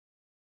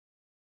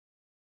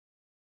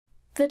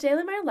The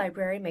DeLaMare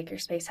Library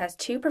Makerspace has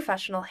two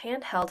professional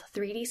handheld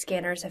 3D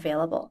scanners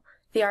available,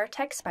 the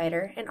Artec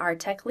Spider and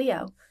Artec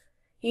Leo.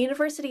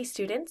 University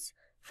students,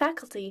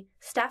 faculty,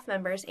 staff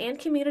members, and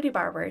community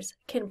borrowers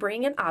can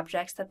bring in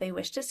objects that they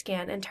wish to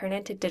scan and turn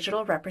into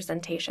digital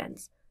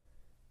representations.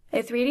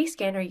 A 3D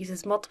scanner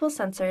uses multiple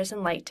sensors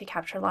and light to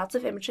capture lots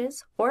of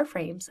images or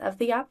frames of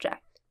the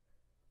object.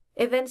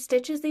 It then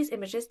stitches these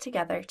images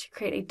together to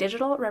create a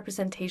digital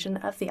representation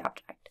of the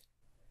object.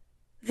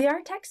 The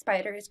Artec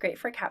Spider is great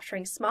for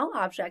capturing small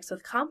objects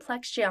with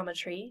complex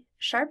geometry,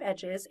 sharp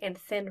edges, and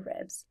thin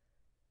ribs.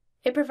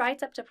 It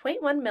provides up to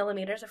 0.1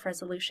 millimeters of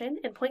resolution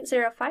and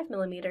 0.05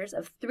 millimeters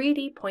of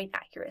 3D point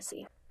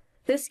accuracy.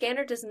 This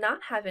scanner does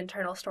not have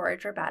internal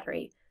storage or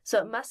battery, so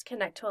it must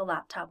connect to a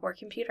laptop or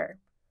computer.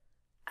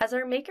 As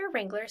our Maker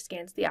Wrangler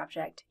scans the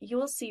object, you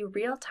will see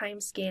real-time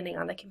scanning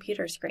on the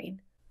computer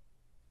screen.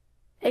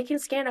 It can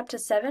scan up to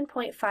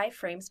 7.5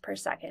 frames per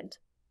second.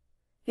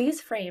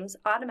 These frames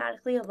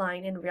automatically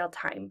align in real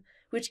time,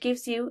 which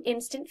gives you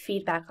instant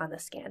feedback on the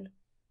scan.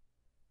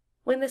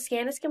 When the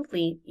scan is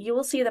complete, you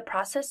will see the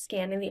process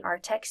scan in the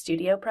Artec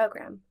Studio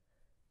program.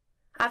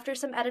 After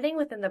some editing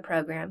within the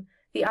program,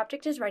 the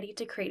object is ready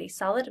to create a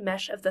solid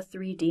mesh of the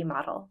 3D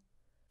model.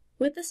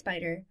 With the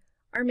Spider,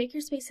 our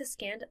Makerspace has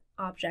scanned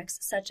objects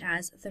such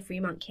as the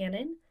Fremont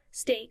Cannon,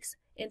 stakes,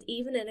 and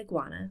even an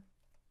iguana.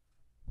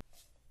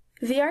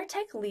 The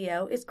Artec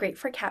Leo is great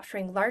for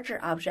capturing larger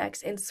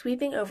objects and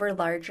sweeping over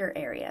larger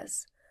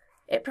areas.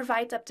 It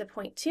provides up to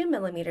 0.2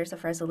 millimeters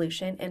of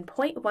resolution and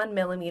 0.1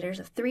 millimeters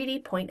of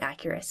 3D point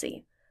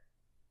accuracy.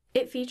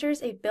 It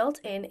features a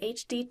built-in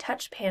HD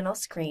touch panel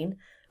screen,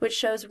 which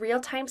shows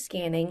real-time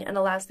scanning and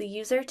allows the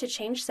user to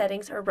change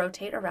settings or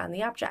rotate around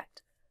the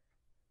object.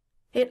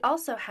 It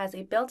also has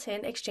a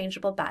built-in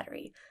exchangeable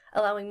battery,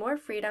 allowing more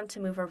freedom to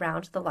move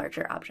around the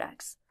larger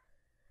objects.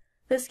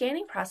 The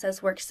scanning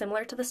process works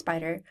similar to the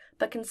Spider,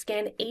 but can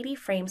scan 80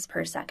 frames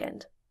per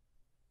second.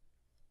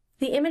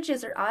 The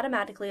images are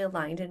automatically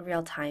aligned in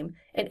real time,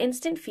 and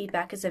instant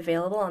feedback is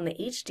available on the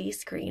HD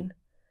screen.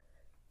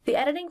 The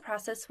editing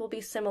process will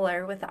be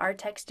similar with the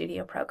Artec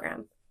Studio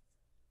program.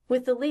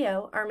 With the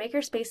Leo, our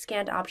Makerspace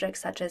scanned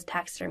objects such as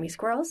taxidermy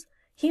squirrels,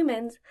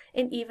 humans,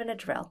 and even a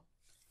drill.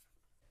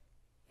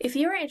 If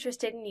you are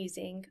interested in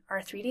using our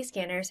 3D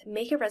scanners,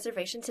 make a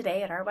reservation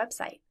today at our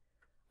website.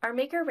 Our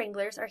Maker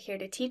Wranglers are here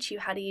to teach you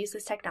how to use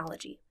this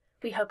technology.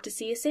 We hope to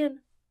see you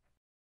soon.